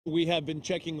We have been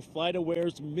checking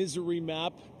FlightAware's misery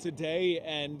map today,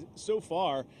 and so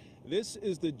far, this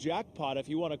is the jackpot, if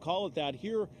you want to call it that.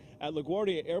 Here at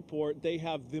LaGuardia Airport, they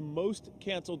have the most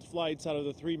canceled flights out of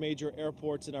the three major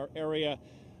airports in our area.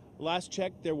 Last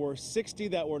check, there were 60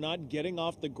 that were not getting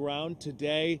off the ground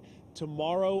today.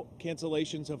 Tomorrow,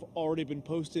 cancellations have already been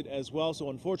posted as well, so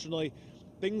unfortunately,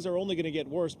 things are only going to get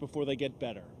worse before they get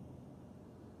better.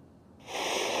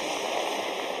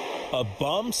 A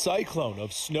bomb cyclone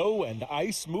of snow and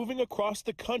ice moving across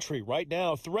the country right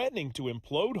now, threatening to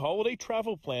implode holiday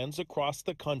travel plans across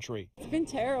the country. It's been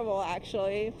terrible,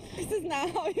 actually. This is not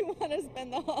how you want to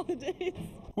spend the holidays.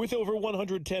 With over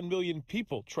 110 million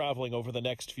people traveling over the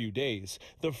next few days,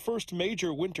 the first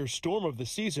major winter storm of the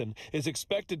season is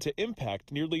expected to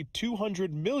impact nearly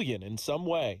 200 million in some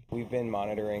way. We've been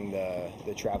monitoring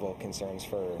the travel concerns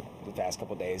for the past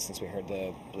couple days since we heard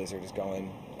the blizzard is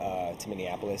going to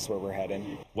Minneapolis, where we're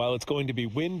heading. While it's going to be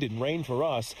wind and rain for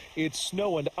us, it's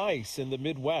snow and ice in the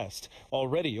Midwest.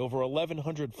 Already over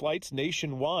 1,100 flights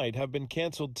nationwide have been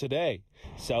canceled today.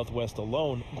 Southwest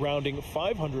alone grounding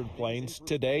 500 planes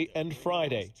today and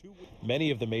Friday. Many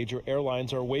of the major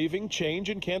airlines are waiving change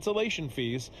and cancellation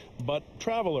fees, but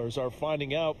travelers are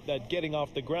finding out that getting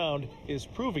off the ground is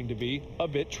proving to be a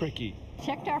bit tricky.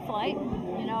 Checked our flight,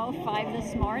 5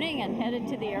 this morning and headed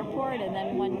to the airport, and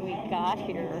then when we got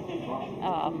here,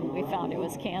 we found it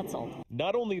was canceled.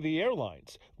 Not only the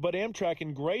airlines, but Amtrak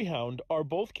and Greyhound are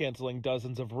both canceling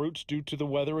dozens of routes due to the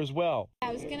weather as well.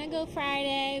 I was going to go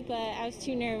Friday, but I was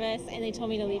too nervous, and they told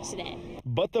me to leave today.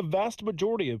 But the vast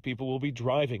majority of people will be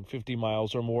driving 50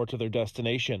 miles or more to their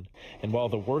destination. And while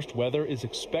the worst weather is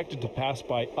expected to pass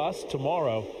by us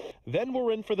tomorrow, then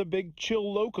we're in for the big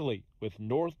chill locally, with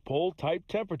North Pole type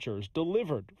temperatures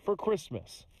delivered for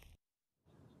Christmas.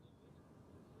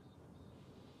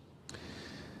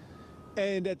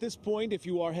 And at this point, if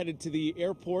you are headed to the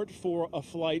airport for a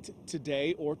flight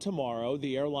today or tomorrow,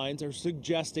 the airlines are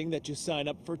suggesting that you sign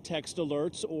up for text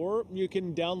alerts, or you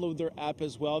can download their app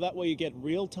as well. That way you get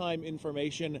real-time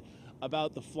information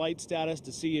about the flight status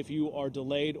to see if you are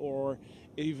delayed, or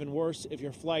even worse, if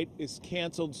your flight is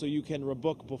canceled, so you can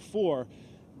rebook before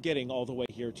getting all the way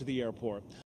here to the airport.